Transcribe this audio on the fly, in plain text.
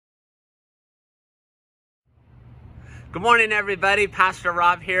Good morning, everybody. Pastor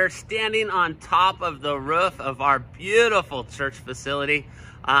Rob here, standing on top of the roof of our beautiful church facility.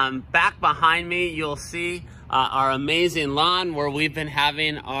 Back behind me, you'll see our amazing lawn where we've been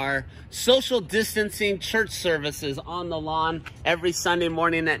having our social distancing church services on the lawn every Sunday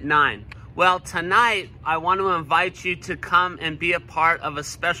morning at 9. Well, tonight, I want to invite you to come and be a part of a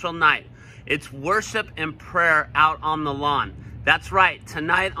special night. It's worship and prayer out on the lawn. That's right.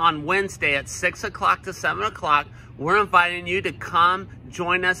 Tonight on Wednesday at 6 o'clock to 7 o'clock, we're inviting you to come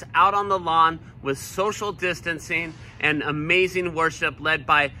join us out on the lawn with social distancing and amazing worship led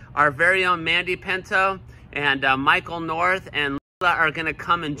by our very own Mandy Pinto and Michael North and Lila are going to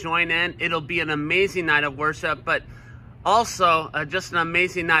come and join in. It'll be an amazing night of worship, but also just an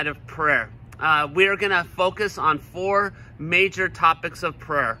amazing night of prayer. We are going to focus on 4 major topics of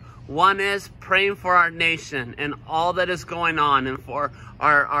prayer. One is praying for our nation and all that is going on, and for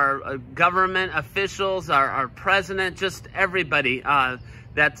our government officials, our president, just everybody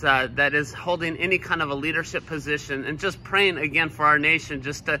that is holding any kind of a leadership position, and just praying again for our nation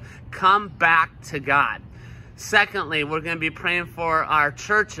just to come back to God. Secondly, we're going to be praying for our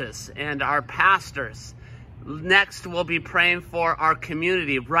churches and our pastors. Next, we'll be praying for our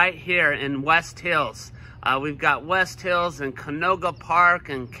community right here in West Hills. We've got West Hills and Canoga Park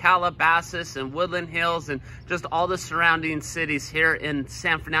and Calabasas and Woodland Hills and just all the surrounding cities here in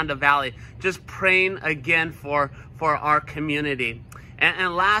San Fernando Valley. Just praying again for our community.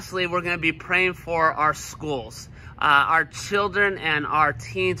 And lastly, we're going to be praying for our schools. Our children and our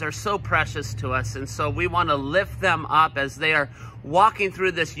teens are so precious to us, and so we want to lift them up as they are walking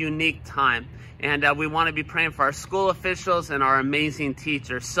through this unique time. And we want to be praying for our school officials and our amazing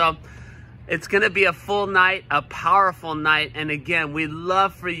teachers. So it's going to be a full night, a powerful night. And again, we'd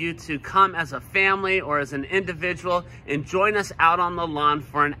love for you to come as a family or as an individual and join us out on the lawn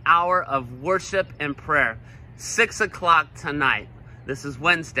for an hour of worship and prayer. 6 o'clock tonight. This is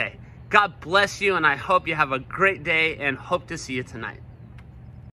Wednesday. God bless you, and I hope you have a great day and hope to see you tonight.